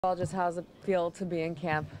Well, just how's it feel to be in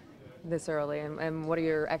camp this early, and what are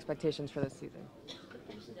your expectations for this season?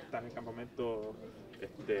 Estás en el campamento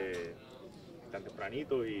tan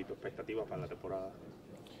tempranito y tu expectativa para la temporada.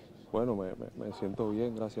 Bueno, me siento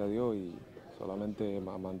bien, gracias a Dios, y solamente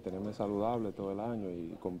mantenerme saludable todo el año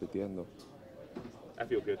y compitiendo. I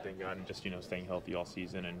feel good, thank God, and just staying healthy all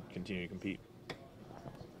season and continue to compete.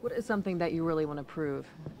 What is something that you really want to prove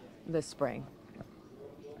this spring?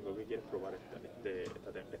 Algo que quieres probar este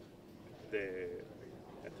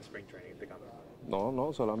spring training, este campo.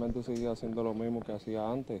 No, solamente seguir haciendo lo mismo que hacía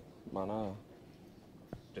antes, más nada.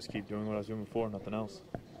 Just keep doing what I was doing before, nothing else.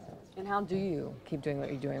 And how do you keep doing what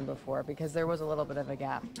you're doing before? Because there was a little bit of a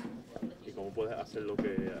gap. ¿Y cómo puedes hacer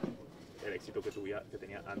el éxito que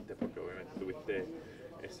tenías antes? Porque obviamente tuviste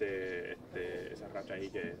esa racha ahí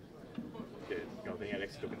que no tenía el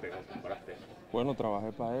éxito que te acostumbraste. Bueno,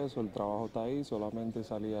 trabajé para eso, el trabajo está ahí, solamente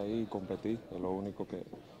salí ahí y competí, es lo único que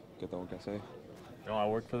tengo que hacer. No, I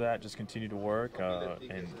worked for that, just continue to work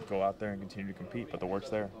and go out there and continue to compete, but the work's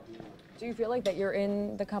there. Do you feel like that you're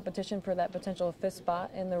in the competition for that potential fifth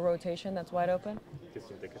spot in the rotation that's wide open? Que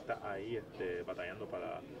sientes que estás ahí batallando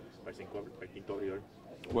para el quinto abridor.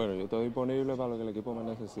 Bueno, yo estoy disponible para lo que el equipo me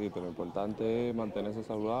necesite. Lo importante es mantenerse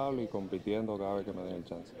saludable y compitiendo cada vez que me den el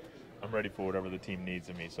chance. I'm ready for whatever the team needs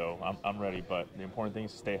of me, so I'm ready. But the important thing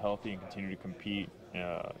is to stay healthy and continue to compete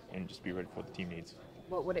and just be ready for what the team needs.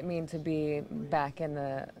 What would it mean to be back in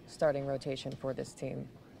the starting rotation for this team?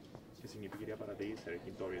 ¿Qué significaría para ti ser el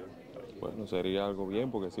quinto abridor? Bueno, sería algo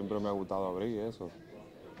bien porque siempre me ha gustado abrir eso.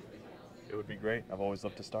 It would be great. I've always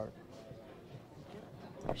loved to start.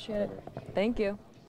 Appreciate it. Thank you.